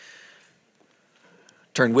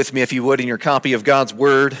Turn with me, if you would, in your copy of God's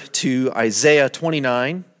Word to Isaiah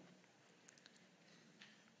 29.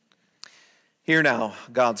 Hear now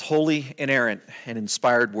God's holy, inerrant, and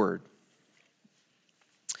inspired Word.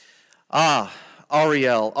 Ah,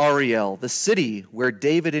 Ariel, Ariel, the city where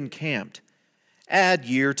David encamped. Add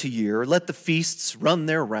year to year, let the feasts run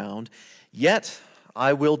their round. Yet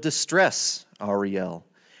I will distress Ariel,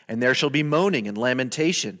 and there shall be moaning and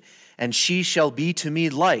lamentation, and she shall be to me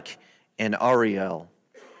like an Ariel.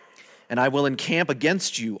 And I will encamp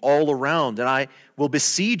against you all around, and I will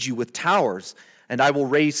besiege you with towers, and I will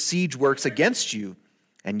raise siege works against you,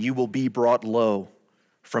 and you will be brought low.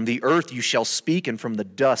 From the earth you shall speak, and from the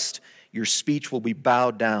dust your speech will be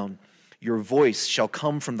bowed down. Your voice shall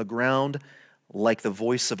come from the ground like the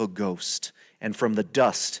voice of a ghost, and from the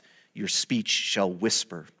dust your speech shall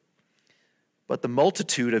whisper. But the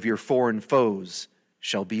multitude of your foreign foes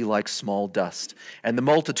shall be like small dust, and the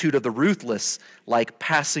multitude of the ruthless like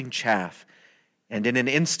passing chaff. And in an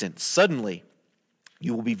instant, suddenly,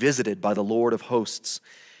 you will be visited by the Lord of hosts,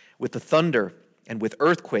 with the thunder and with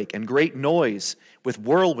earthquake and great noise, with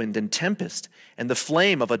whirlwind and tempest, and the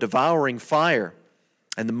flame of a devouring fire.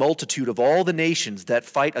 And the multitude of all the nations that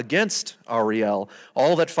fight against Ariel,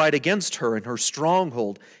 all that fight against her and her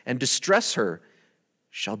stronghold, and distress her,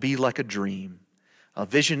 shall be like a dream, a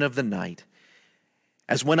vision of the night.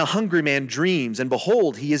 As when a hungry man dreams, and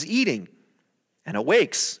behold, he is eating, and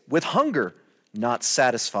awakes with hunger, not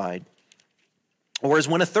satisfied. Or as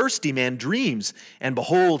when a thirsty man dreams, and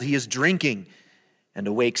behold, he is drinking, and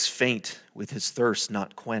awakes faint with his thirst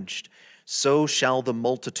not quenched. So shall the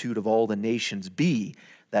multitude of all the nations be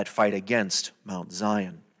that fight against Mount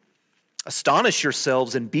Zion. Astonish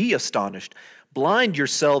yourselves and be astonished. Blind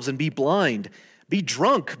yourselves and be blind. Be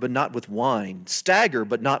drunk, but not with wine. Stagger,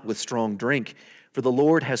 but not with strong drink. For the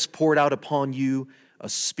Lord has poured out upon you a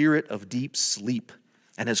spirit of deep sleep,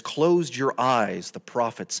 and has closed your eyes, the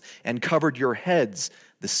prophets, and covered your heads,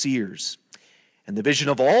 the seers. And the vision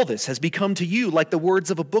of all this has become to you like the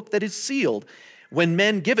words of a book that is sealed. When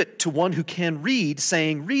men give it to one who can read,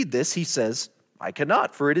 saying, "Read this," he says, "I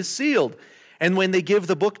cannot, for it is sealed." And when they give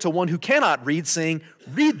the book to one who cannot read, saying,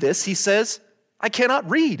 "Read this," he says, "I cannot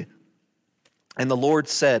read." And the Lord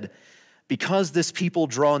said, "Because this people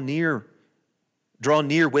draw near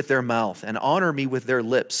with their mouth and honor me with their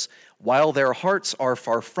lips, while their hearts are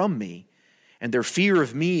far from me, and their fear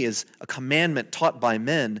of me is a commandment taught by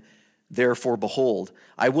men, therefore, behold,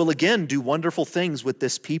 I will again do wonderful things with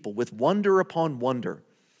this people, with wonder upon wonder.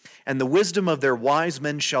 And the wisdom of their wise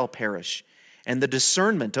men shall perish, and the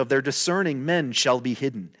discernment of their discerning men shall be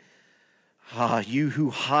hidden. Ah, you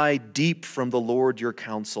who hide deep from the Lord your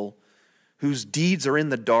counsel, whose deeds are in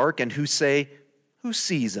the dark, and who say, 'Who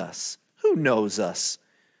sees us? Who knows us?'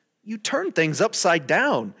 You turn things upside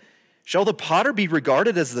down. Shall the potter be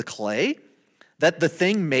regarded as the clay, that the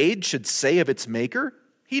thing made should say of its maker,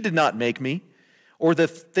 'He did not make me'? Or the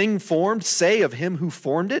thing formed say of him who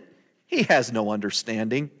formed it, 'He has no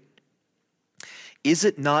understanding'? Is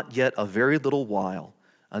it not yet a very little while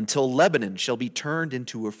until Lebanon shall be turned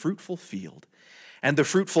into a fruitful field, and the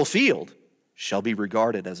fruitful field shall be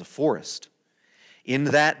regarded as a forest? In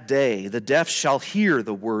that day the deaf shall hear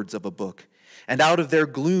the words of a book, and out of their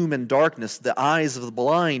gloom and darkness the eyes of the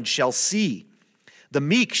blind shall see. The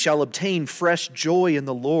meek shall obtain fresh joy in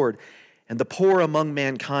the Lord, and the poor among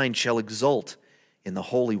mankind shall exult in the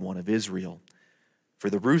Holy One of Israel.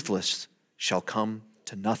 For the ruthless shall come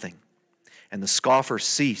to nothing, and the scoffers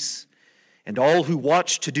cease, and all who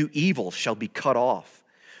watch to do evil shall be cut off,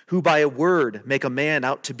 who by a word make a man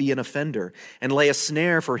out to be an offender, and lay a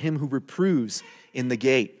snare for him who reproves in the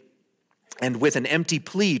gate, and with an empty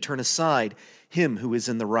plea turn aside him who is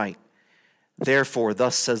in the right. Therefore,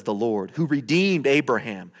 thus says the Lord, who redeemed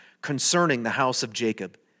Abraham concerning the house of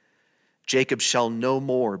Jacob, Jacob shall no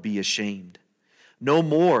more be ashamed. No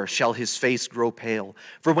more shall his face grow pale.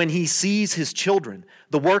 For when he sees his children,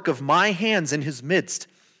 the work of my hands in his midst,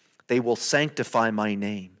 they will sanctify my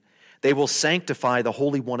name. They will sanctify the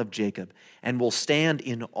Holy One of Jacob, and will stand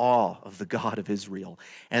in awe of the God of Israel.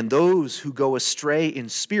 And those who go astray in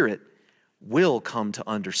spirit will come to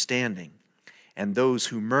understanding, and those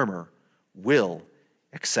who murmur will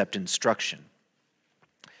accept instruction.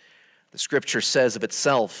 The scripture says of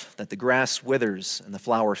itself that the grass withers and the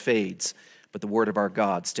flower fades, but the word of our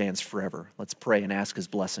God stands forever. Let's pray and ask his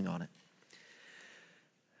blessing on it.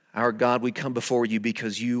 Our God, we come before you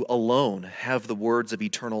because you alone have the words of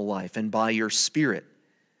eternal life, and by your Spirit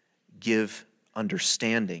give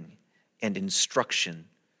understanding and instruction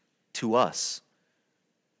to us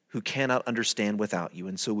who cannot understand without you.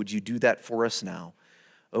 And so would you do that for us now?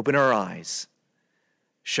 Open our eyes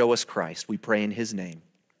Show us Christ. We pray in his name.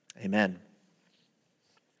 Amen.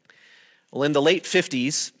 Well, in the late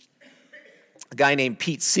 50s, a guy named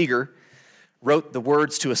Pete Seeger wrote the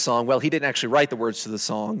words to a song. Well, he didn't actually write the words to the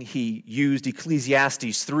song. He used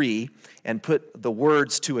Ecclesiastes 3 and put the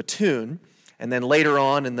words to a tune. And then later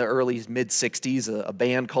on in the early mid-60s, a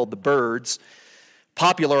band called the Byrds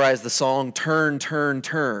popularized the song Turn, Turn,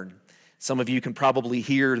 Turn. Some of you can probably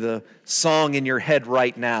hear the song in your head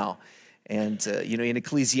right now. And, in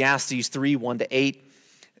Ecclesiastes 3, 1-8,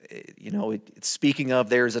 it's speaking of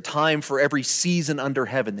there's a time for every season under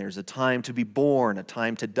heaven. There's a time to be born, a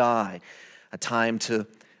time to die, a time to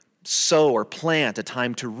sow or plant, a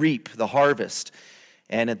time to reap the harvest.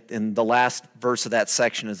 And in the last verse of that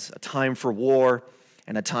section is a time for war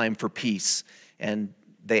and a time for peace. And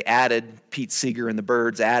they added, Pete Seeger and the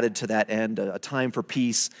Byrds added to that end, a time for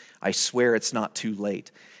peace. I swear it's not too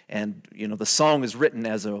late. And, the song is written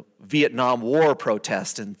as a Vietnam War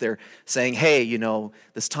protest. And they're saying, hey,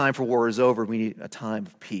 this time for war is over. We need a time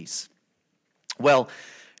of peace. Well,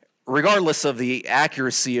 regardless of the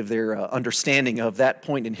accuracy of their understanding of that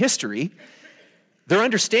point in history, their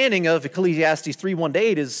understanding of Ecclesiastes 3,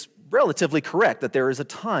 1-8 is relatively correct, that there is a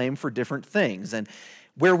time for different things. And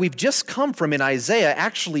where we've just come from in Isaiah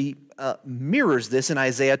actually mirrors this in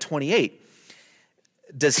Isaiah 28.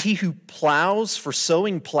 Does he who plows for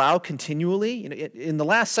sowing plow continually? In the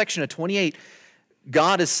last section of 28,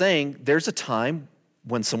 God is saying there's a time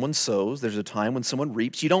when someone sows, there's a time when someone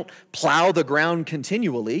reaps. You don't plow the ground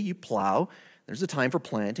continually, you plow. There's a time for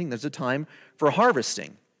planting, there's a time for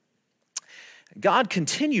harvesting. God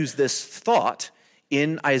continues this thought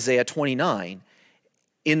in Isaiah 29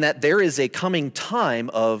 in that there is a coming time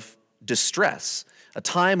of distress, a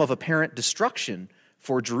time of apparent destruction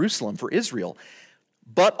for Jerusalem, for Israel,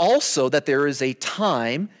 but also that there is a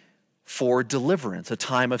time for deliverance, a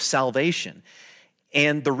time of salvation.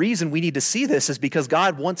 And the reason we need to see this is because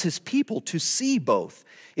God wants his people to see both.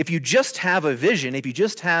 If you just have a vision, if you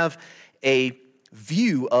just have a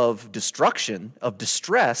view of destruction, of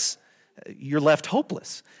distress, you're left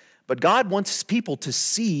hopeless. But God wants his people to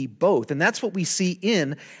see both. And that's what we see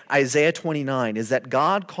in Isaiah 29, is that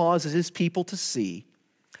God causes his people to see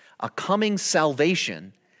a coming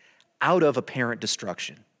salvation out of apparent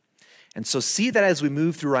destruction. And so see that as we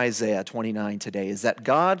move through Isaiah 29 today, is that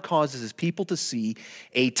God causes his people to see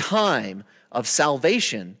a time of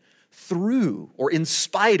salvation through or in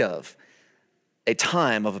spite of a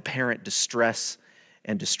time of apparent distress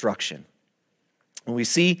and destruction. When we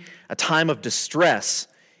see a time of distress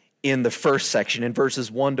in the first section, in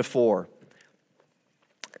verses 1-4.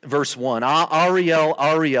 Verse 1, Ariel,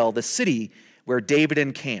 Ariel, the city where David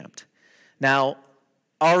encamped. Now,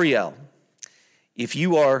 Ariel, if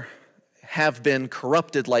you have been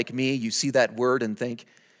corrupted like me, you see that word and think,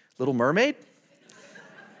 Little Mermaid?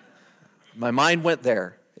 My mind went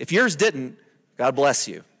there. If yours didn't, God bless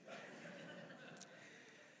you.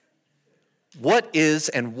 What is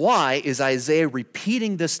and why is Isaiah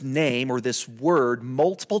repeating this name or this word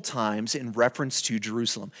multiple times in reference to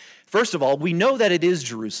Jerusalem? First of all, we know that it is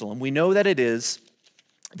Jerusalem. We know that it is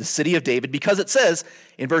the city of David because it says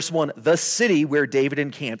in verse 1, the city where David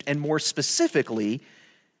encamped. And more specifically,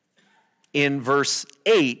 in verse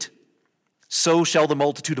 8, so shall the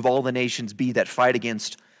multitude of all the nations be that fight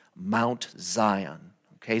against Mount Zion.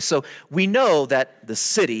 Okay, so we know that the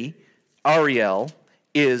city, Ariel,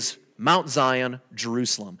 is Mount Zion,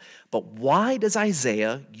 Jerusalem. But why does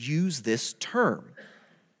Isaiah use this term?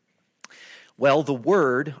 Well, the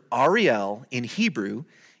word Ariel in Hebrew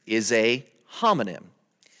is a homonym.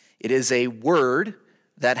 It is a word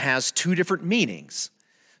that has two different meanings.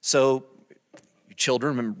 So, you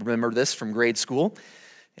children remember this from grade school,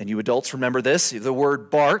 and you adults remember this. The word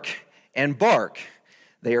bark and bark.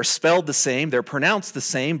 They are spelled the same, they're pronounced the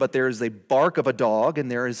same, but there is a bark of a dog and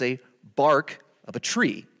there is a bark of a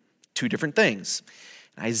tree. Two different things.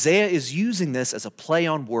 Isaiah is using this as a play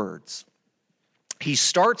on words. He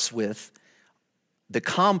starts with the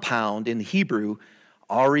compound in Hebrew,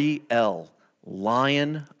 Ariel,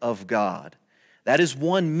 Lion of God. That is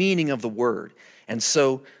one meaning of the word. And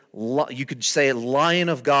so you could say Lion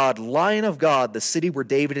of God, the city where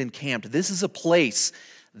David encamped. This is a place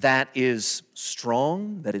that is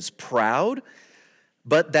strong, that is proud,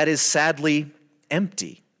 but that is sadly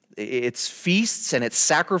empty. Its feasts and its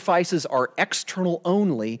sacrifices are external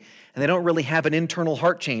only, and they don't really have an internal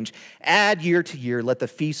heart change. Add year to year, let the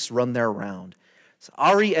feasts run their round. So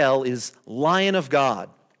Ariel is Lion of God.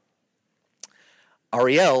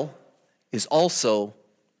 Ariel is also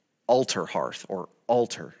altar hearth or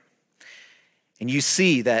altar. And you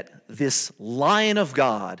see that this Lion of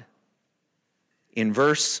God in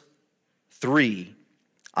verse 3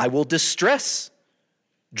 I will distress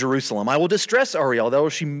Jerusalem. I will distress Ariel. There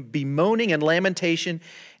will be moaning and lamentation,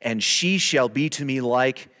 and she shall be to me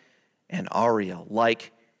like an Ariel,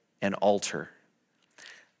 like an altar.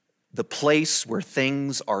 The place where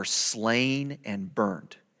things are slain and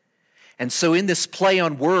burned. And so in this play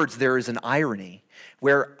on words, there is an irony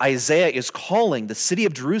where Isaiah is calling the city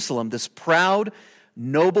of Jerusalem this proud,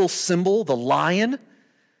 noble symbol, the lion,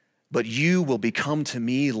 but you will become to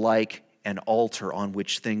me like an altar on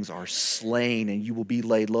which things are slain, and you will be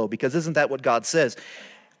laid low. Because isn't that what God says?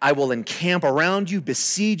 I will encamp around you,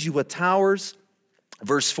 besiege you with towers.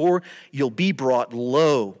 Verse 4, you'll be brought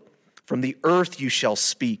low. From the earth you shall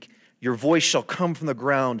speak. Your voice shall come from the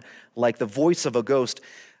ground like the voice of a ghost.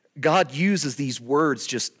 God uses these words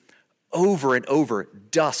just over and over.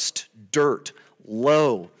 Dust, dirt,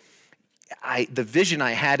 low. The vision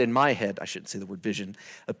I had in my head, I shouldn't say the word vision,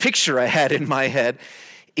 a picture I had in my head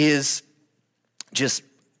is just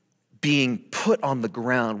being put on the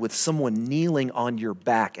ground with someone kneeling on your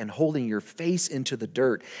back and holding your face into the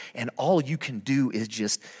dirt, and all you can do is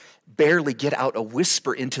just barely get out a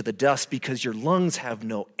whisper into the dust because your lungs have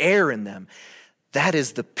no air in them. That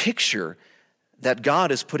is the picture that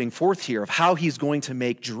God is putting forth here of how he's going to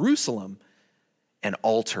make Jerusalem an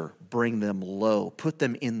altar, bring them low, put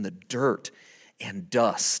them in the dirt and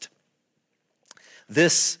dust.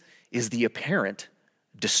 This is the apparent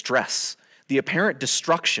distress, the apparent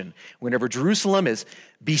destruction whenever Jerusalem is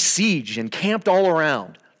besieged and camped all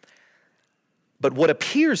around. But what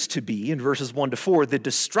appears to be, in verses 1 to 4, the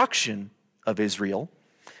destruction of Israel,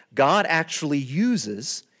 God actually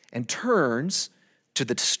uses and turns to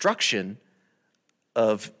the destruction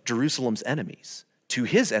of Jerusalem's enemies, to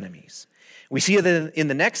his enemies. We see that in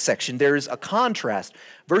the next section, there is a contrast.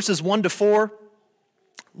 Verses 1 to 4,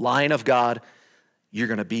 Lion of God, you're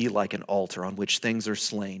going to be like an altar on which things are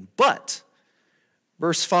slain. But,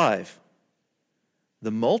 verse 5,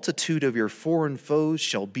 the multitude of your foreign foes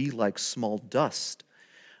shall be like small dust,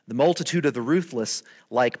 the multitude of the ruthless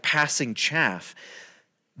like passing chaff.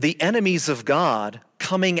 The enemies of God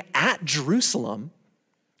coming at Jerusalem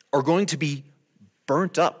are going to be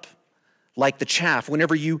burnt up like the chaff.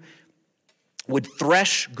 Whenever you would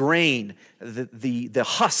thresh grain, the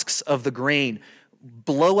husks of the grain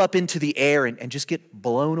blow up into the air and just get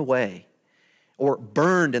blown away or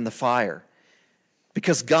burned in the fire.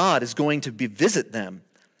 Because God is going to visit them.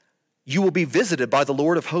 You will be visited by the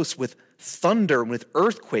Lord of hosts with thunder and with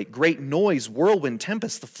earthquake, great noise, whirlwind,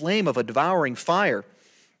 tempest, the flame of a devouring fire.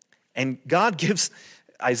 And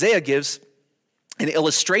Isaiah gives an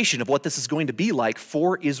illustration of what this is going to be like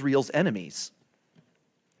for Israel's enemies.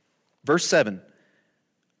 Verse 7,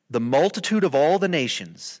 the multitude of all the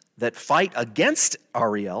nations that fight against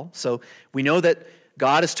Ariel. So we know that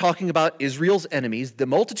God is talking about Israel's enemies. The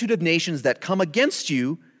multitude of nations that come against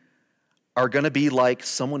you are going to be like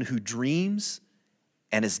someone who dreams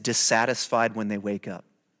and is dissatisfied when they wake up.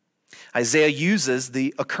 Isaiah uses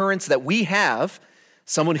the occurrence that we have,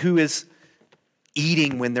 someone who is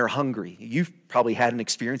eating when they're hungry. You've probably had an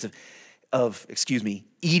experience of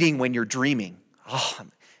eating when you're dreaming. Oh,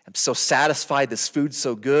 I'm so satisfied, this food's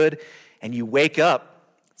so good. And you wake up,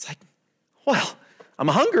 it's like, well, I'm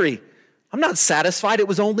hungry. I'm not satisfied, it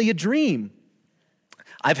was only a dream.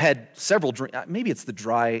 I've had several dreams. Maybe it's the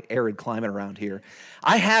dry, arid climate around here.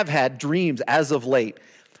 I have had dreams as of late.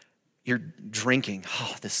 You're drinking.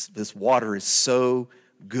 Oh, this water is so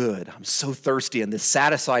good. I'm so thirsty, and this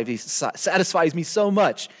satisfies me so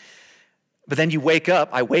much. But then I wake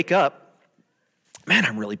up, man,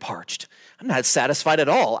 I'm really parched. I'm not satisfied at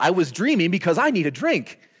all. I was dreaming because I need a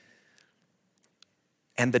drink.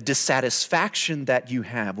 And the dissatisfaction that you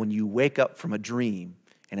have when you wake up from a dream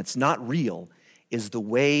and it's not real is the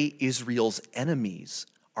way Israel's enemies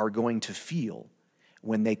are going to feel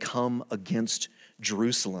when they come against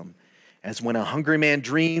Jerusalem. As when a hungry man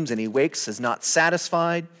dreams and he wakes is not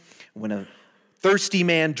satisfied, when a thirsty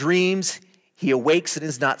man dreams, he awakes and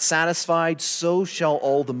is not satisfied, so shall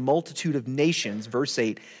all the multitude of nations, verse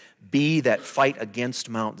 8, be that fight against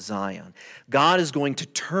Mount Zion. God is going to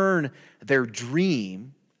turn their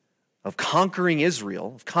dream of conquering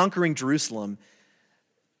Israel, of conquering Jerusalem,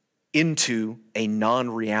 into a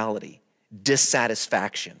non-reality,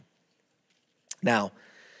 dissatisfaction. Now,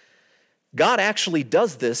 God actually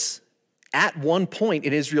does this at one point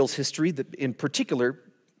in Israel's history. That in particular,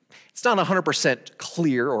 it's not 100%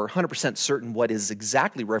 clear or 100% certain what is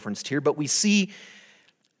exactly referenced here, but we see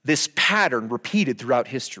this pattern repeated throughout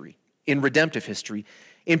history, in redemptive history.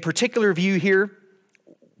 In particular view here,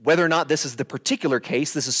 whether or not this is the particular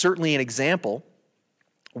case, this is certainly an example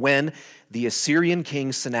when the Assyrian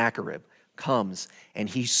king Sennacherib comes and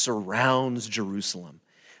he surrounds Jerusalem.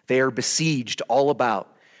 They are besieged all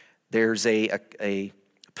about. There's a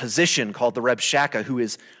position called the Rebshakeh who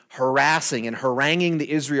is harassing and haranguing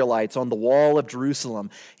the Israelites on the wall of Jerusalem.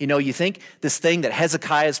 You know, you think this thing that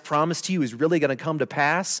Hezekiah has promised to you is really going to come to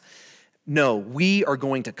pass? No, we are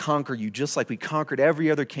going to conquer you just like we conquered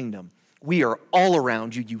every other kingdom. We are all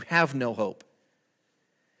around you. You have no hope.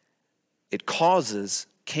 It causes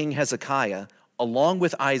King Hezekiah, along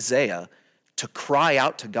with Isaiah, to cry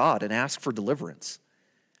out to God and ask for deliverance.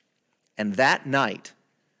 And that night,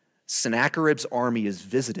 Sennacherib's army is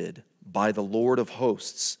visited by the Lord of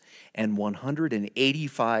hosts, and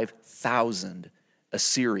 185,000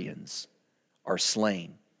 Assyrians are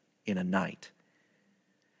slain in a night.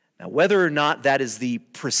 Now, whether or not that is the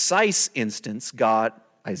precise instance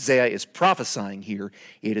Isaiah is prophesying here,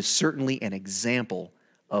 it is certainly an example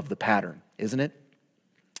of the pattern, isn't it?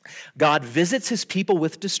 God visits his people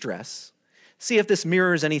with distress. See if this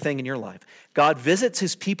mirrors anything in your life. God visits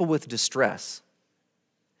his people with distress.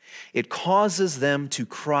 It causes them to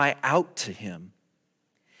cry out to him,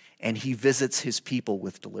 and he visits his people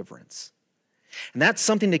with deliverance. And that's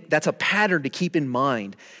that's a pattern to keep in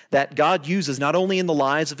mind that God uses not only in the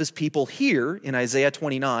lives of his people here in Isaiah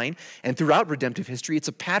 29 and throughout redemptive history, it's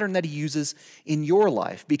a pattern that he uses in your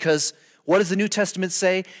life. Because what does the New Testament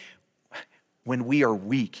say? When we are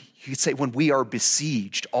weak, you could say when we are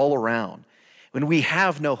besieged all around, when we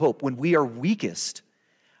have no hope, when we are weakest,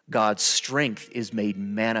 God's strength is made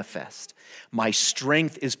manifest. My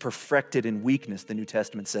strength is perfected in weakness, the New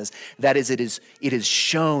Testament says. That is, it is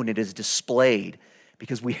shown, it is displayed,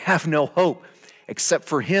 because we have no hope except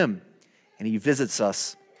for him, and he visits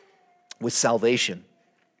us with salvation.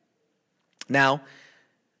 Now,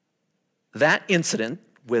 that incident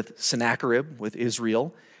with Sennacherib, with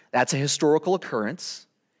Israel, that's a historical occurrence.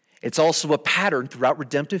 It's also a pattern throughout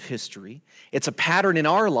redemptive history. It's a pattern in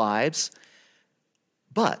our lives.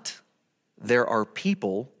 But there are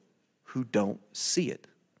people who don't see it.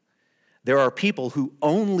 There are people who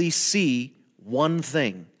only see one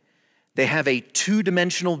thing. They have a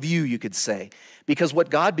two-dimensional view, you could say, because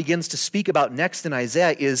what God begins to speak about next in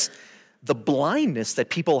Isaiah is the blindness that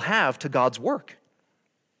people have to God's work.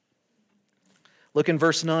 Look in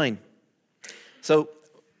verse 9. So,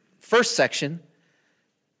 first section,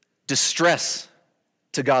 distress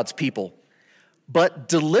to God's people, but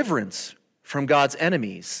deliverance from God's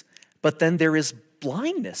enemies. But then there is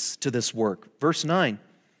blindness to this work. Verse 9,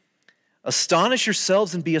 astonish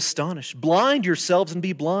yourselves and be astonished. Blind yourselves and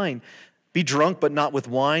be blind. Be drunk, but not with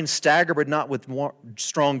wine. Stagger, but not with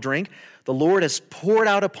strong drink. The Lord has poured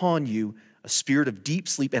out upon you a spirit of deep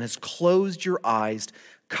sleep and has closed your eyes,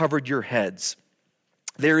 covered your heads.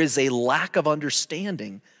 There is a lack of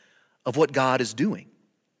understanding of what God is doing.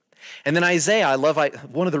 And then Isaiah,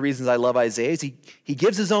 one of the reasons I love Isaiah is he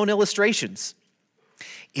gives his own illustrations.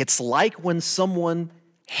 It's like when someone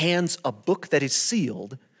hands a book that is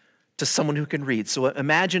sealed to someone who can read. So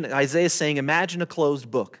imagine, Isaiah is saying, imagine a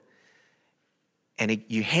closed book. And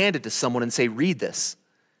you hand it to someone and say, read this.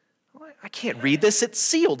 I can't read this, it's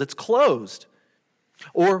sealed, it's closed.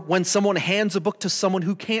 Or when someone hands a book to someone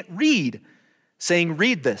who can't read, saying,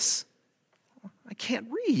 read this. I can't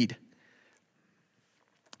read.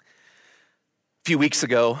 A few weeks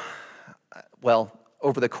ago,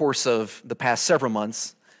 over the course of the past several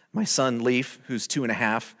months, my son Leaf, who's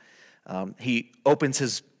 2.5, he opens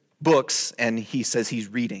his books and he says he's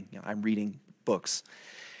reading. I'm reading books.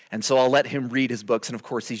 And so I'll let him read his books, and of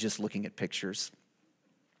course he's just looking at pictures.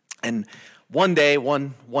 And one day,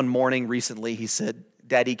 one morning recently, he said,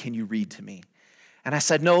 Daddy, can you read to me? And I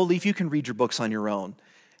said, no, Leaf, you can read your books on your own.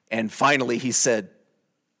 And finally he said,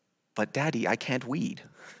 but Daddy, I can't read.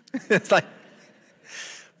 It's like,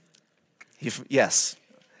 yes.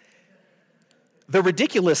 The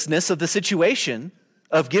ridiculousness of the situation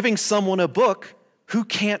of giving someone a book who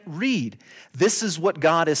can't read. This is what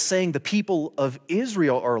God is saying the people of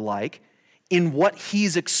Israel are like in what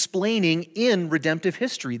he's explaining in redemptive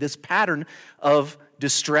history, this pattern of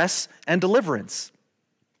distress and deliverance.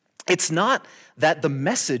 It's not that the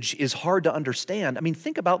message is hard to understand. I mean,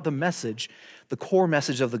 think about the message, the core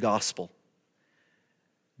message of the gospel.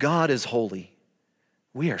 God is holy.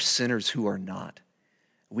 We are sinners who are not.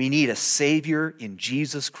 We need a Savior in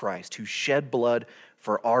Jesus Christ who shed blood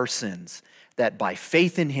for our sins, that by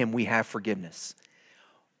faith in him we have forgiveness.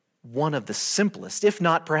 One of the simplest, if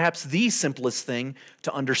not perhaps the simplest thing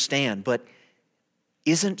to understand, but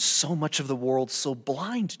isn't so much of the world so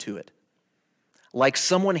blind to it? Like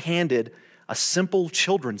someone handed a simple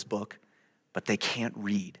children's book, but they can't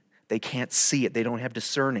read. They can't see it. They don't have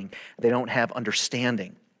discerning. They don't have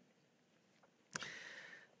understanding.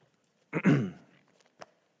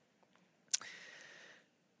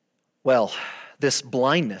 Well, this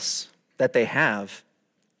blindness that they have,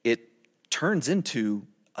 it turns into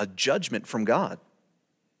a judgment from God.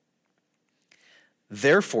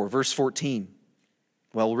 Therefore, verse 14,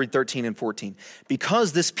 well, we'll read 13 and 14.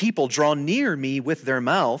 Because this people draw near me with their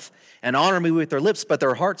mouth and honor me with their lips, but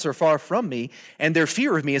their hearts are far from me, and their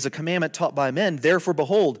fear of me is a commandment taught by men. Therefore,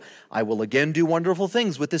 behold, I will again do wonderful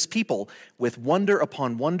things with this people, with wonder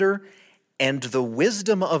upon wonder, and the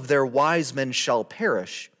wisdom of their wise men shall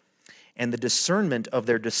perish, and the discernment of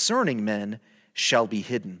their discerning men shall be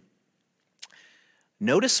hidden.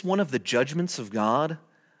 Notice one of the judgments of God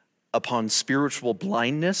upon spiritual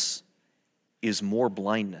blindness is more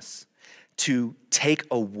blindness, to take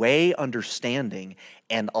away understanding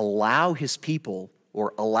and allow his people,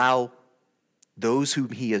 or allow those whom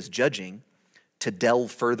he is judging, to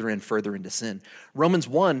delve further and further into sin. Romans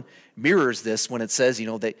 1 mirrors this when it says,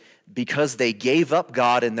 that because they gave up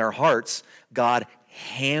God in their hearts, God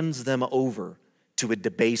hands them over to a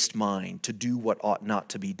debased mind to do what ought not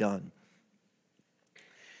to be done.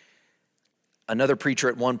 Another preacher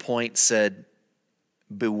at one point said,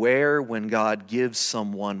 beware when God gives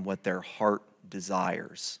someone what their heart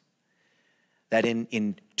desires. That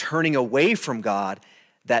in turning away from God,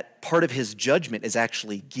 that part of his judgment is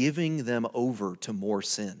actually giving them over to more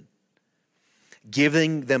sin,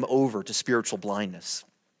 giving them over to spiritual blindness.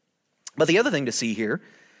 But the other thing to see here,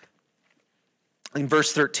 in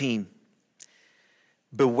verse 13,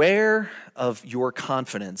 beware of your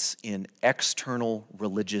confidence in external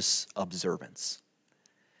religious observance.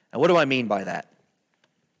 Now, what do I mean by that?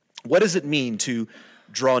 What does it mean to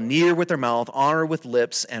draw near with their mouth, honor with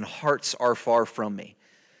lips, and hearts are far from me?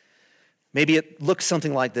 Maybe it looks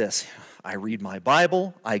something like this. I read my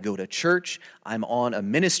Bible, I go to church, I'm on a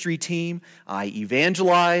ministry team, I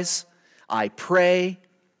evangelize, I pray.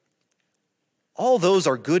 All those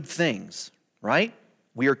are good things, right?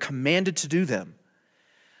 We are commanded to do them.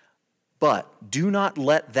 But do not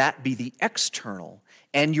let that be the external,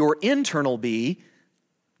 and your internal be,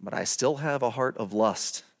 but I still have a heart of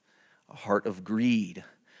lust, a heart of greed,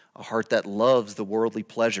 a heart that loves the worldly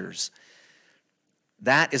pleasures.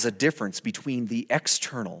 That is a difference between the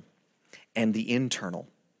external and the internal.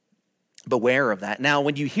 Beware of that. Now,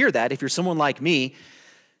 when you hear that, if you're someone like me,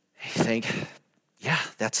 you think, yeah,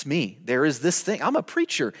 that's me. There is this thing. I'm a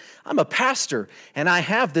preacher. I'm a pastor. And I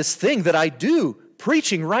have this thing that I do,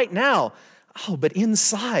 preaching right now. Oh, but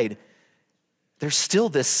inside, there's still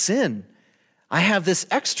this sin. I have this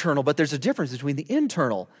external, but there's a difference between the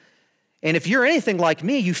internal. And if you're anything like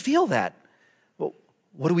me, you feel that. Well,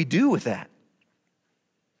 what do we do with that?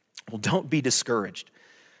 Well, don't be discouraged.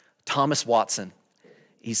 Thomas Watson,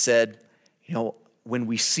 he said, when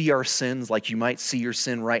we see our sins, like you might see your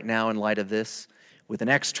sin right now in light of this, with an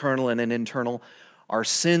external and an internal, our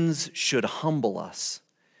sins should humble us,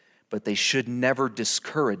 but they should never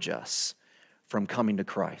discourage us from coming to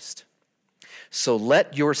Christ. So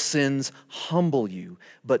let your sins humble you,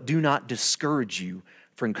 but do not discourage you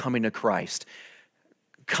from coming to Christ.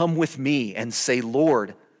 Come with me and say,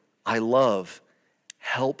 Lord, I love,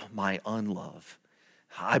 help my unlove.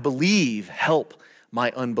 I believe, help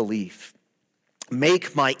my unbelief.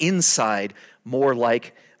 Make my inside more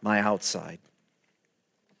like my outside.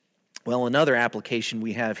 Well, another application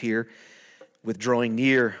we have here with drawing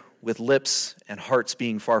near with lips and hearts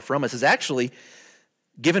being far from us is actually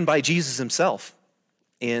given by Jesus himself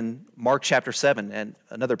in Mark chapter 7 and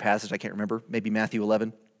another passage, I can't remember, maybe Matthew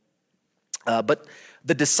 11. But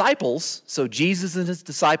the disciples, so Jesus and his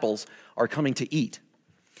disciples are coming to eat.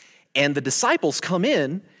 And the disciples come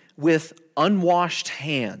in with unwashed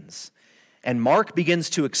hands. And Mark begins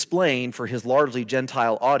to explain for his largely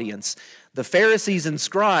Gentile audience, the Pharisees and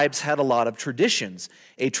scribes had a lot of traditions,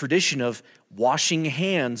 a tradition of washing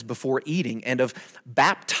hands before eating and of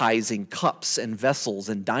baptizing cups and vessels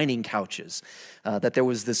and dining couches, that there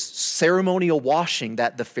was this ceremonial washing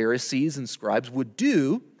that the Pharisees and scribes would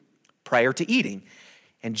do prior to eating.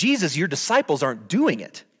 And Jesus, your disciples aren't doing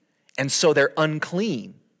it, and so they're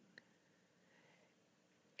unclean.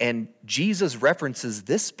 And Jesus references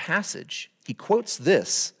this passage. He quotes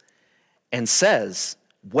this and says,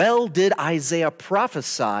 well did Isaiah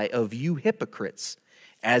prophesy of you hypocrites,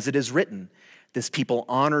 as it is written, this people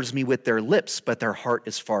honors me with their lips, but their heart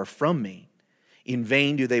is far from me. In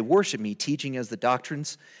vain do they worship me, teaching as the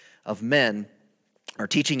doctrines of men, or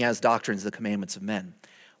teaching as doctrines the commandments of men.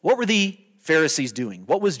 What were the Pharisees doing?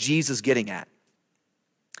 What was Jesus getting at?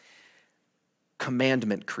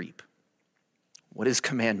 Commandment creep. What is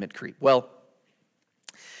commandment creep? Well,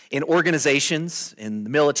 in organizations, in the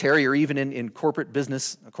military, or even in corporate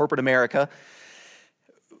business, corporate America,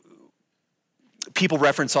 people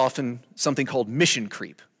reference often something called mission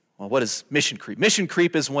creep. Well, what is mission creep? Mission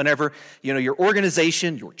creep is whenever, your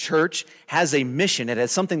organization, your church has a mission. It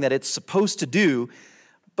has something that it's supposed to do,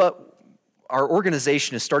 but our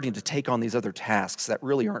organization is starting to take on these other tasks that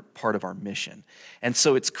really aren't part of our mission. And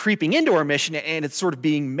so it's creeping into our mission, and it's sort of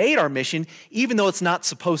being made our mission, even though it's not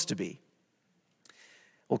supposed to be.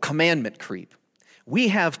 Well, commandment creep. We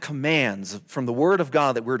have commands from the Word of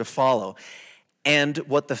God that we're to follow. And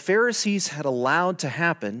what the Pharisees had allowed to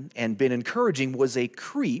happen and been encouraging was a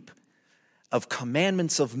creep of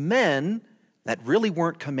commandments of men that really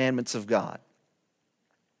weren't commandments of God.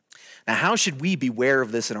 Now, how should we beware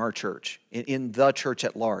of this in our church, in the church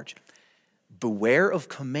at large? Beware of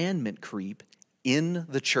commandment creep in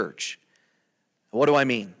the church. What do I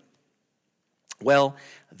mean? Well,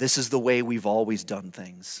 this is the way we've always done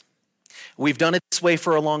things. We've done it this way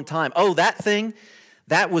for a long time. Oh, that thing,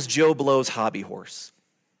 that was Joe Blow's hobby horse.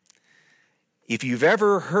 If you've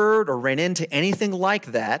ever heard or ran into anything like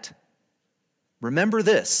that, remember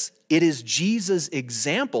this. It is Jesus'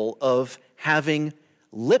 example of having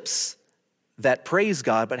lips that praise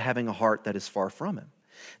God, but having a heart that is far from Him.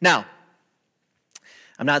 Now,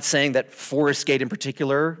 I'm not saying that Forest Gate in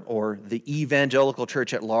particular or the evangelical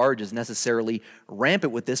church at large is necessarily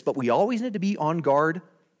rampant with this, but we always need to be on guard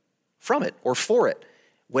from it or for it.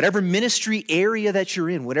 Whatever ministry area that you're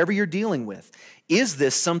in, whatever you're dealing with, is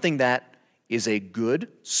this something that is a good,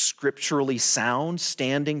 scripturally sound,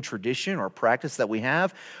 standing tradition or practice that we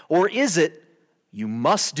have? Or is it, you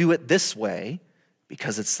must do it this way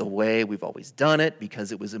because it's the way we've always done it,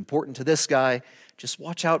 because it was important to this guy? Just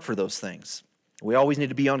watch out for those things. We always need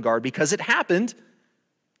to be on guard because it happened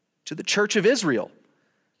to the church of Israel.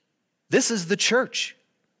 This is the church.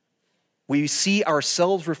 We see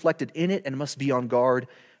ourselves reflected in it and must be on guard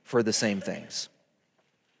for the same things.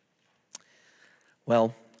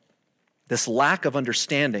 Well, this lack of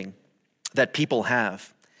understanding that people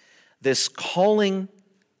have, this calling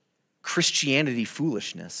Christianity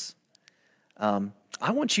foolishness,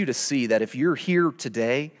 I want you to see that if you're here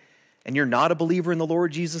today and you're not a believer in the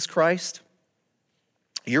Lord Jesus Christ,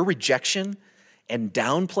 your rejection and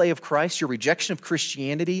downplay of Christ, your rejection of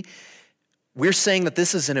Christianity, we're saying that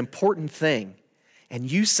this is an important thing.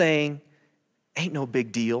 And you saying, ain't no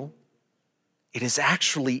big deal, it is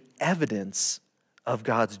actually evidence of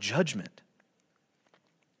God's judgment.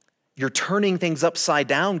 You're turning things upside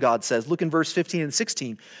down, God says. Look in verse 15 and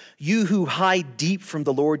 16. You who hide deep from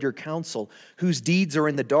the Lord your counsel, whose deeds are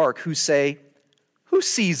in the dark, who say, who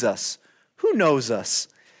sees us? Who knows us?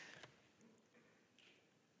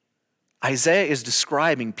 Isaiah is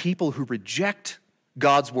describing people who reject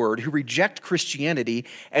God's word, who reject Christianity,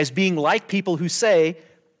 as being like people who say,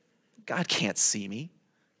 God can't see me.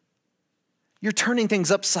 You're turning things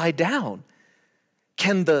upside down.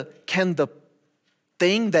 Can the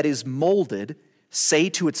thing that is molded say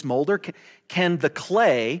to its molder? Can the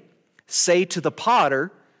clay say to the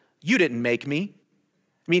potter, you didn't make me?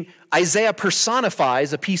 I mean, Isaiah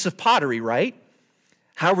personifies a piece of pottery, right?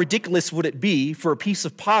 How ridiculous would it be for a piece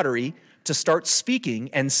of pottery to start speaking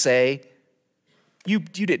and say, you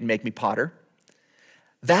didn't make me, potter.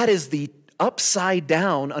 That is the upside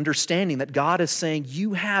down understanding that God is saying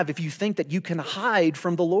you have if you think that you can hide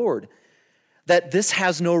from the Lord, that this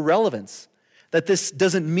has no relevance, that this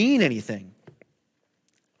doesn't mean anything.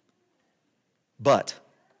 But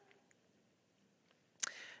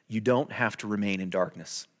you don't have to remain in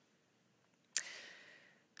darkness.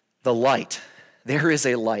 The light, there is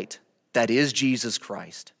a light that is Jesus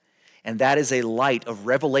Christ. And that is a light of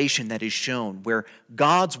revelation that is shown where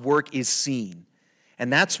God's work is seen.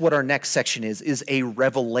 And that's what our next section is a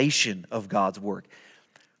revelation of God's work.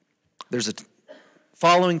 There's a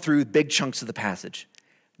following through big chunks of the passage.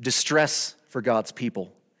 Distress for God's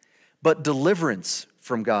people, but deliverance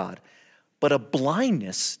from God, but a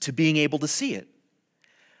blindness to being able to see it.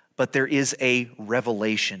 But there is a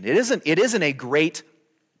revelation. It isn't a great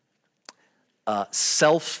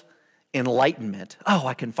self-enlightenment. Oh,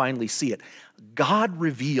 I can finally see it. God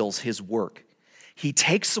reveals his work. He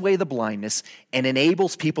takes away the blindness and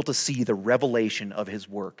enables people to see the revelation of his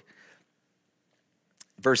work.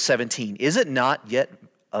 Verse 17, is it not yet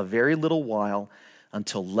a very little while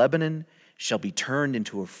until Lebanon shall be turned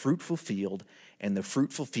into a fruitful field, and the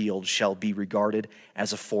fruitful field shall be regarded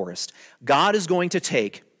as a forest? God is going to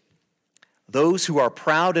take those who are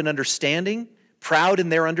proud in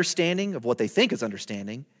their understanding of what they think is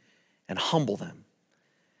understanding, and humble them.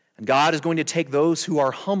 And God is going to take those who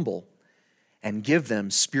are humble and give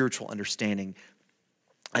them spiritual understanding.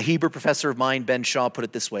 A Hebrew professor of mine, Ben Shaw, put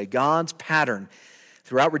it this way: God's pattern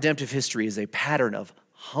throughout redemptive history is a pattern of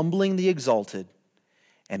humbling the exalted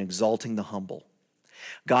and exalting the humble.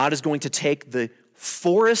 God is going to take the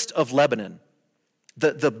forest of Lebanon,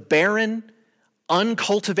 the barren,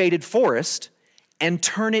 uncultivated forest, and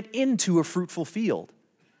turn it into a fruitful field.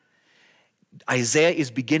 Isaiah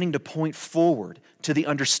is beginning to point forward to the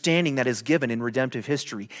understanding that is given in redemptive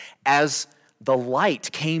history. As the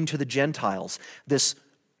light came to the Gentiles, this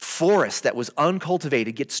forest that was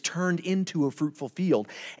uncultivated gets turned into a fruitful field.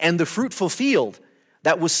 And the fruitful field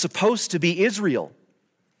that was supposed to be Israel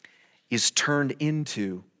is turned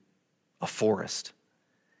into a forest.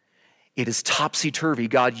 It is topsy-turvy.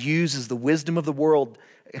 God uses the wisdom of the world.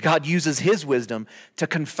 God uses his wisdom to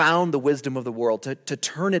confound the wisdom of the world, to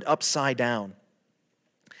turn it upside down.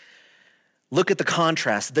 Look at the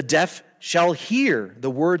contrast. The deaf shall hear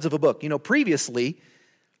the words of a book. Previously,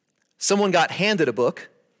 someone got handed a book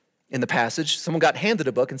in the passage. Someone got handed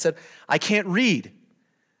a book and said, I can't read.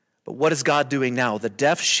 But what is God doing now? The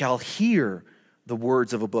deaf shall hear the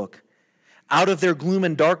words of a book. Out of their gloom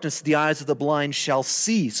and darkness, the eyes of the blind shall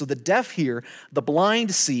see. So the deaf hear, the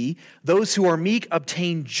blind see, those who are meek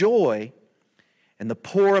obtain joy, and the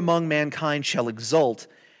poor among mankind shall exult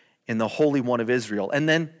in the Holy One of Israel. And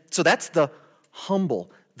then, so that's the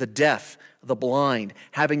humble, the deaf, the blind,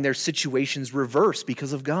 having their situations reversed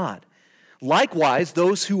because of God. Likewise,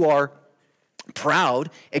 those who are proud,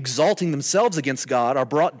 exalting themselves against God, are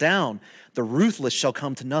brought down. The ruthless shall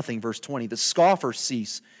come to nothing, verse 20. The scoffers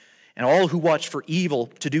cease, and all who watch for evil,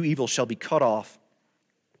 to do evil, shall be cut off.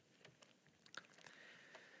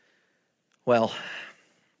 Well,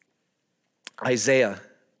 Isaiah,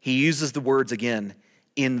 he uses the words again,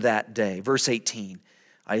 in that day. Verse 18,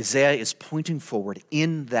 Isaiah is pointing forward,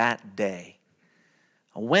 in that day.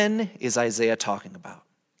 When is Isaiah talking about?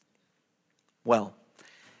 Well,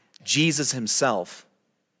 Jesus himself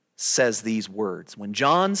says these words. When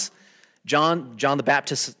John the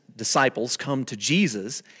Baptist's disciples come to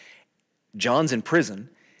Jesus, John's in prison,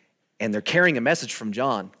 and they're carrying a message from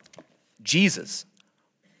John. Jesus,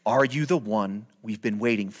 are you the one we've been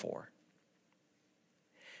waiting for?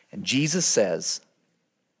 And Jesus says,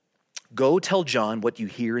 go tell John what you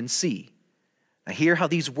hear and see. Now hear how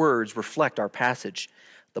these words reflect our passage.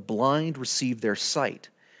 The blind receive their sight.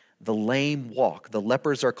 The lame walk, the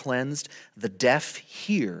lepers are cleansed, the deaf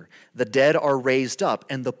hear, the dead are raised up,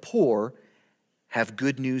 and the poor have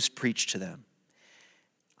good news preached to them.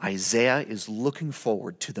 Isaiah is looking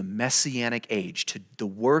forward to the Messianic age, to the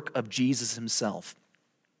work of Jesus himself.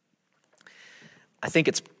 I think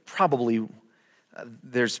it's probably,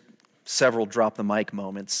 there's several drop the mic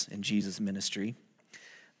moments in Jesus' ministry.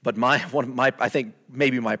 But I think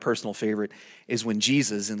maybe my personal favorite is when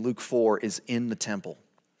Jesus in Luke 4 is in the temple.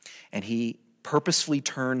 And he purposefully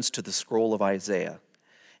turns to the scroll of Isaiah.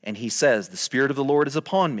 And he says, the Spirit of the Lord is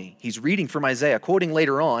upon me. He's reading from Isaiah, quoting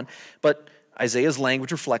later on. But Isaiah's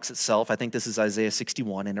language reflects itself. I think this is Isaiah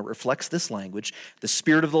 61, and it reflects this language. The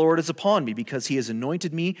Spirit of the Lord is upon me because he has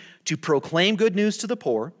anointed me to proclaim good news to the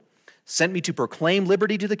poor, sent me to proclaim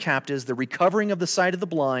liberty to the captives, the recovering of the sight of the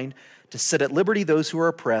blind, to set at liberty those who are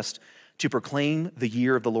oppressed, to proclaim the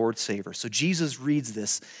year of the Lord's favor. So Jesus reads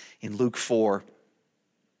this in Luke 4.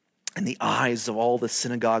 And the eyes of all the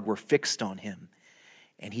synagogue were fixed on him.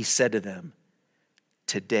 And he said to them,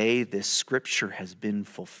 today this scripture has been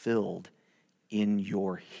fulfilled in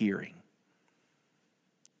your hearing.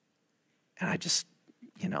 And I just,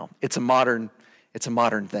 it's a modern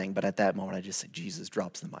thing, but at that moment I just said, Jesus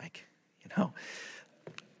drops the mic.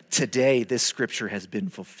 Today this scripture has been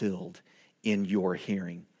fulfilled in your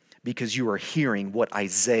hearing, because you are hearing what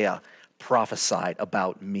Isaiah prophesied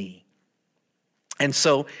about me. And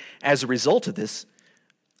so, as a result of this,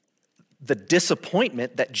 the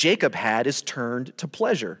disappointment that Jacob had is turned to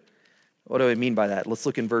pleasure. What do I mean by that? Let's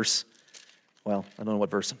look in I don't know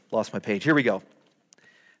what verse, lost my page. Here we go.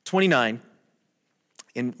 29,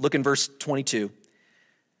 look in verse 22.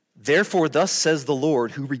 Therefore, thus says the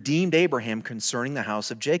Lord, who redeemed Abraham concerning the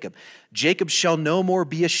house of Jacob. Jacob shall no more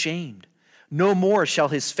be ashamed. No more shall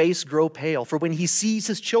his face grow pale, for when he sees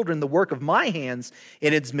his children, the work of my hands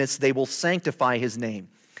in its midst, they will sanctify his name.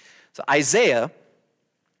 So Isaiah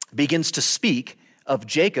begins to speak of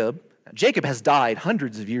Jacob. Jacob has died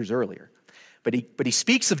hundreds of years earlier, but he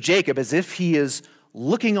speaks of Jacob as if he is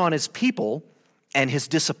looking on his people and his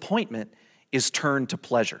disappointment is turned to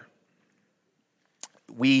pleasure.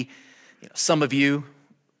 Some of you,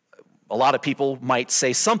 a lot of people might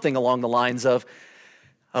say something along the lines of,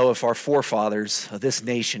 oh, if our forefathers of this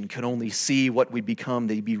nation could only see what we'd become,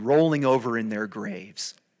 they'd be rolling over in their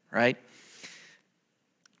graves, right?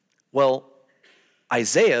 Well,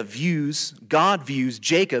 God views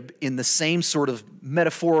Jacob in the same sort of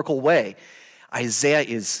metaphorical way. Isaiah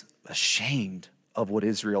is ashamed of what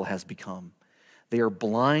Israel has become. They are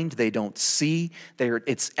blind, they don't see,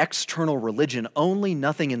 it's external religion only,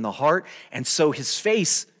 nothing in the heart, and so his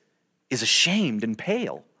face is ashamed and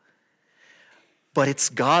pale. But it's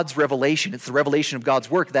God's revelation, it's the revelation of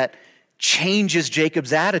God's work that changes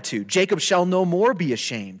Jacob's attitude. Jacob shall no more be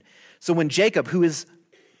ashamed. So when Jacob, who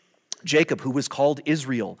was called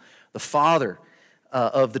Israel, the father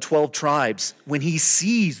of the 12 tribes, when he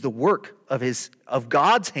sees the work of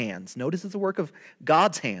God's hands, notice it's the work of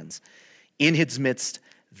God's hands, in his midst,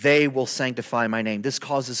 they will sanctify my name. This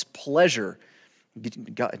causes pleasure.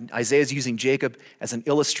 Isaiah is using Jacob as an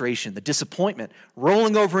illustration, the disappointment,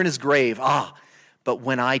 rolling over in his grave. But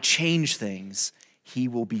when I change things, he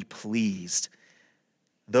will be pleased.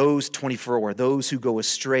 Those 24, those who go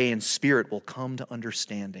astray in spirit will come to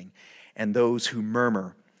understanding, and those who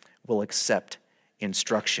murmur will accept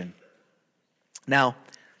instruction. Now,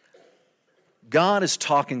 God is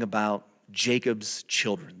talking about Jacob's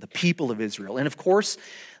children, the people of Israel. And of course,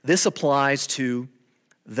 this applies to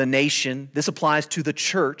the nation. This applies to the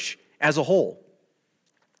church as a whole.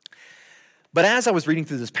 But as I was reading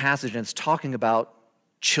through this passage, and it's talking about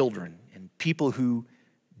children and people who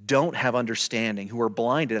don't have understanding, who are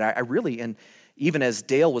blinded, I really, and even as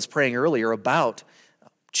Dale was praying earlier about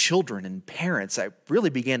children and parents, I really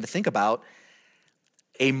began to think about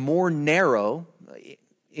a more narrow,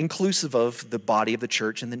 inclusive of the body of the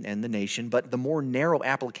church and the nation, but the more narrow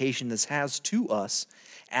application this has to us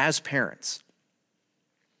as parents.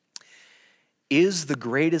 Is the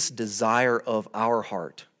greatest desire of our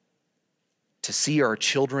heart to see our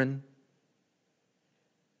children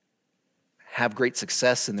have great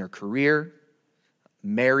success in their career,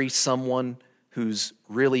 marry someone who's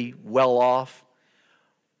really well off,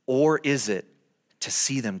 or is it to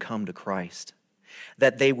see them come to Christ?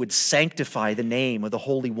 That they would sanctify the name of the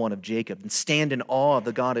Holy One of Jacob and stand in awe of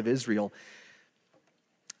the God of Israel.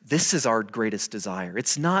 This is our greatest desire.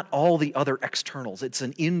 It's not all the other externals. It's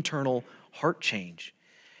an internal heart change.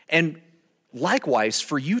 And likewise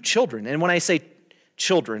for you children, and when I say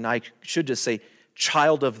children, I should just say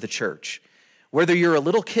child of the church. Whether you're a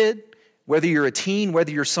little kid, whether you're a teen, whether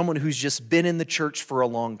you're someone who's just been in the church for a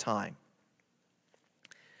long time,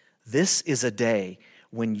 this is a day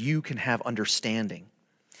when you can have understanding.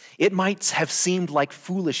 It might have seemed like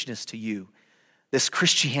foolishness to you, this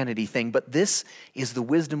Christianity thing, but this is the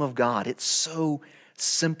wisdom of God. It's so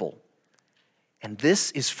simple. And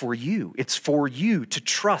this is for you. It's for you to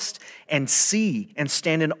trust and see and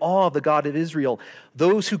stand in awe of the God of Israel.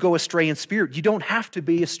 Those who go astray in spirit, you don't have to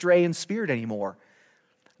be astray in spirit anymore.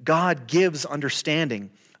 God gives understanding.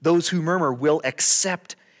 Those who murmur will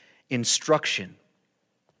accept instruction.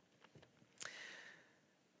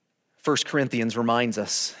 1 Corinthians reminds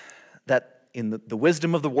us that in the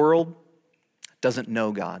wisdom of the world doesn't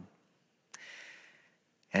know God.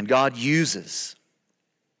 And God uses,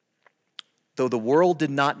 though the world did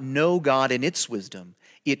not know God in its wisdom,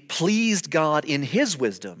 it pleased God in his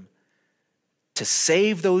wisdom to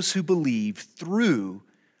save those who believe through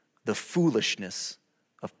the foolishness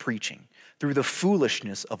of preaching, through the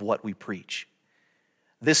foolishness of what we preach.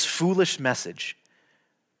 This foolish message.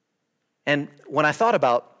 And when I thought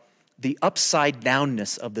about the upside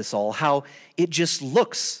downness of this all, how it just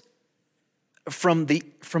looks from the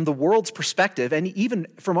world's perspective, and even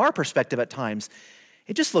from our perspective at times,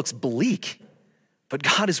 it just looks bleak. But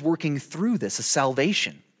God is working through this, a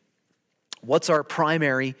salvation. What's our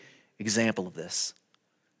primary example of this?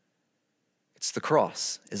 It's the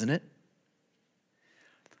cross, isn't it?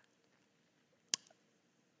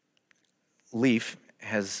 Leaf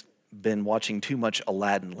has been watching too much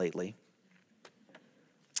Aladdin lately.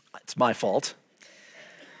 It's my fault.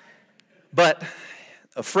 But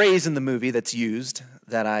a phrase in the movie that's used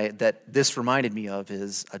that this reminded me of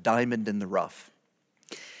is a diamond in the rough.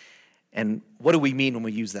 And what do we mean when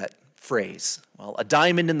we use that phrase? Well, a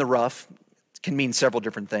diamond in the rough can mean several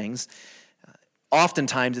different things.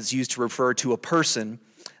 Oftentimes it's used to refer to a person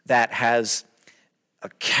that has a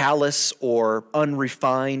callous or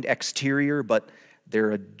unrefined exterior, but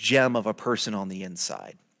they're a gem of a person on the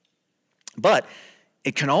inside. But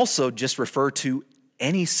it can also just refer to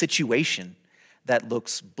any situation that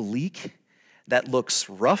looks bleak, that looks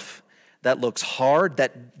rough, that looks hard,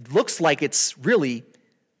 that looks like it's really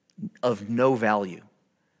of no value.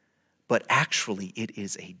 But actually, it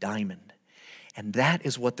is a diamond. And that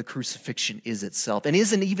is what the crucifixion is itself. And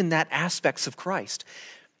isn't even that aspects of Christ?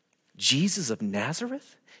 Jesus of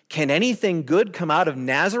Nazareth? Can anything good come out of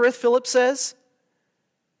Nazareth, Philip says?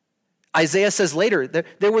 Isaiah says later,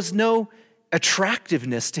 there was no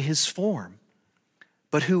attractiveness to his form.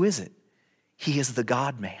 But who is it? He is the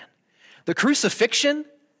God-man. The crucifixion,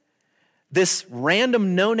 This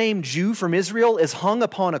random no-name Jew from Israel is hung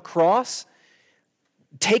upon a cross,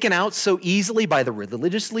 taken out so easily by the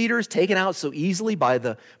religious leaders, taken out so easily by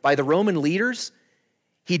the Roman leaders.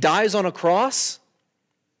 He dies on a cross.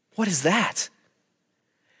 What is that?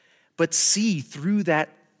 But see, through that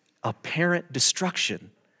apparent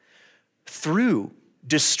destruction, through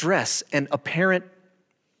distress and apparent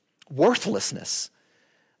worthlessness,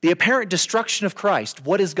 the apparent destruction of Christ,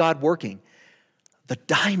 what is God working? The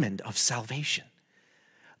diamond of salvation,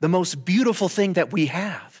 the most beautiful thing that we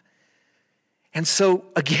have. And so,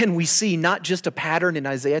 again, we see not just a pattern in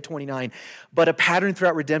Isaiah 29, but a pattern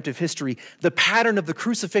throughout redemptive history, the pattern of the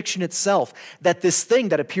crucifixion itself, that this thing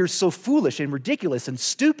that appears so foolish and ridiculous and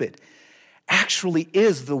stupid actually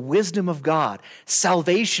is the wisdom of God,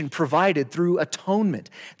 salvation provided through atonement,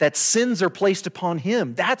 that sins are placed upon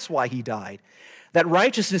him. That's why he died. That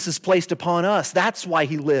righteousness is placed upon us. That's why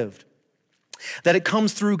he lived. That it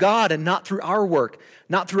comes through God and not through our work,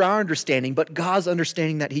 not through our understanding, but God's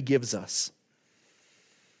understanding that he gives us.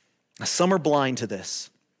 Now, some are blind to this,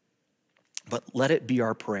 but let it be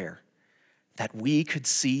our prayer that we could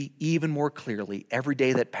see even more clearly every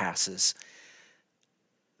day that passes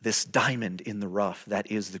this diamond in the rough that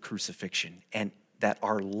is the crucifixion, and that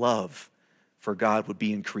our love for God would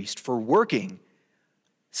be increased for working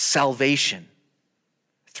salvation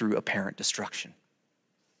through apparent destruction.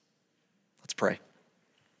 Let's pray.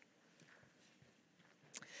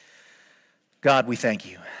 God, we thank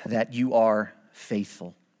you that you are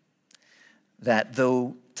faithful, that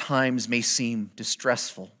though times may seem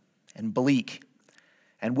distressful and bleak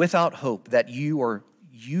and without hope, that you are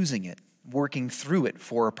using it, working through it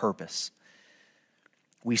for a purpose.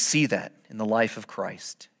 We see that in the life of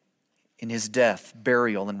Christ, in his death,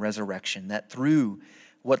 burial, and resurrection, that through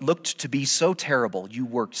what looked to be so terrible, you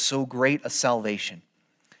worked so great a salvation.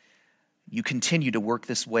 You continue to work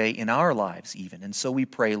this way in our lives even. And so we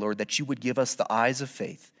pray, Lord, that you would give us the eyes of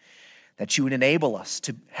faith, that you would enable us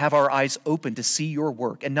to have our eyes open to see your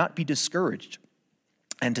work and not be discouraged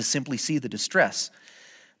and to simply see the distress,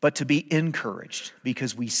 but to be encouraged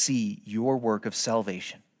because we see your work of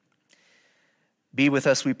salvation. Be with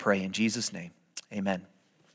us, we pray, in Jesus' name. Amen.